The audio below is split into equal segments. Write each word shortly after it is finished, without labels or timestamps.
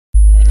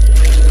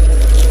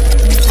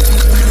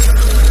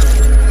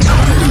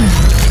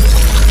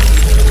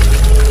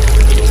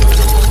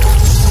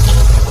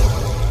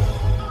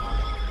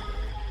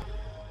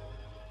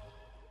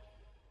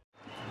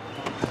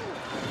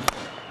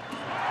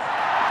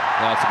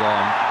That's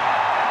gone.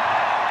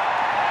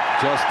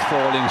 Just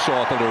falling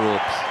short of the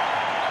ropes.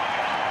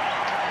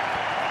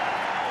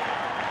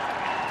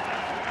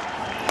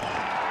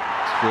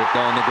 Straight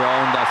down the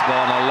ground. That's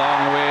gone a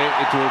long way.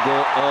 It will go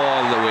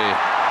all the way.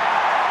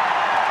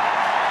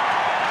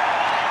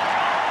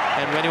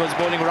 And when he was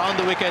bowling around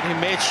the wicket, he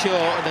made sure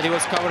that he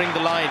was covering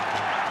the line.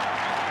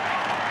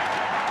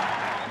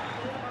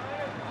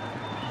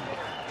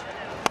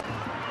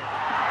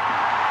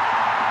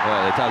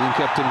 Well, it hasn't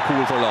kept him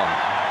cool for long.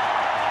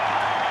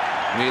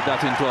 Made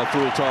that into a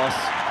full toss.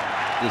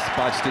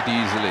 Dispatched it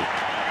easily.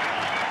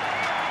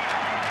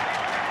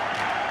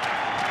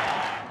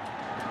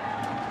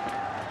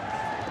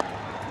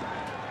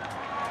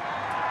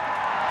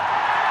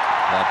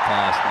 That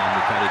pass on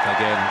the Carrick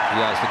again.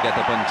 He has to get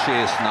up and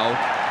chase now.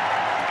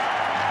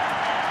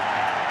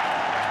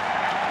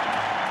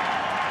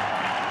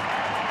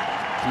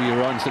 Three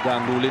runs to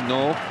Ganguly,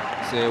 no.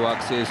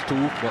 Sehwag says 2,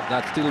 but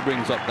that still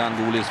brings up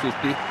Ganguly's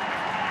 50.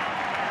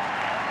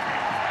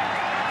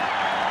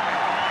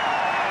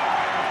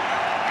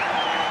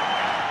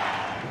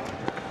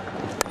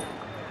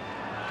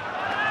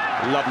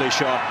 Lovely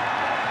shot.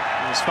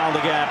 He's found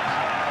the gap.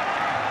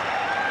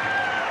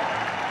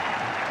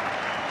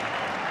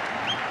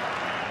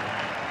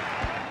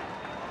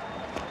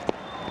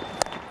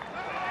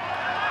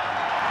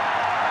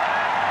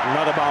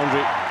 Another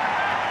boundary.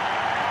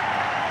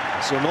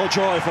 So no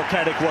joy for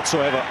Carrick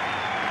whatsoever.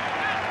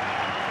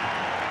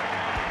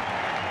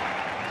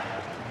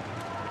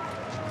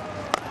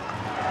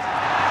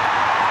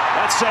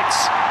 That's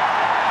 6.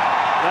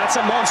 That's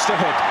a monster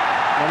hit.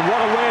 And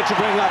what a way to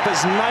bring up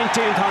his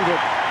 1900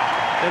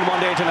 in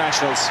one-day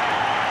internationals.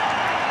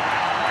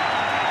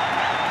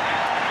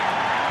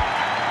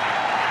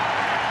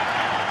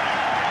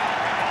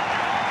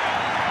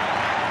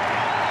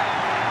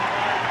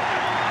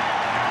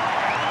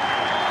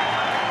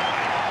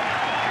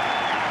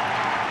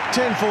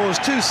 Ten fours,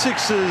 2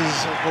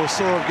 sixes for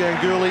Sourav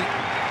Ganguly.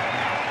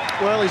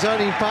 Well, his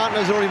opening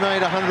partner's already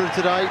made 100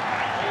 today.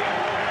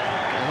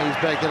 And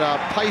he's backed it up.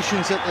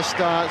 Patience at the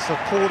start,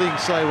 supporting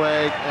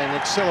Sehwag, and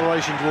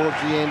acceleration towards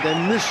the end.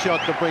 And this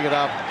shot to bring it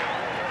up.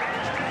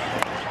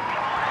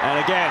 And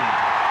again,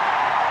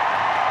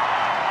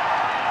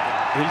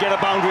 he'll get a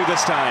boundary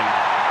this time.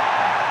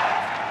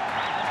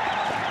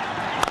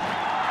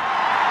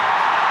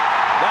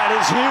 That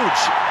is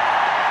huge.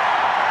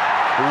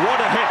 What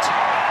a hit.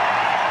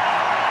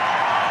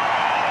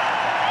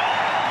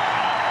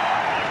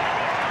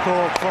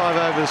 Caught 5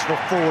 overs for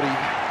 40.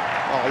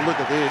 Oh, look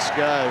at this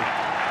go.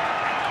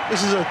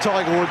 This is a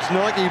Tiger Woods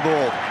Nike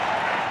ball.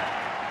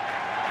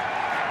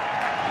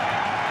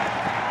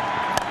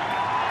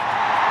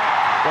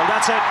 Well,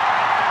 that's it.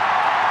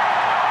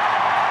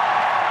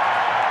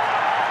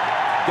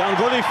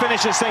 Ganguly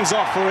finishes things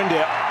off for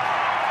India.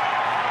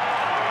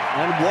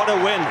 And what a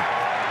win.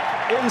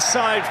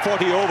 Inside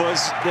 40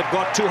 overs, they've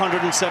got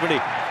 270.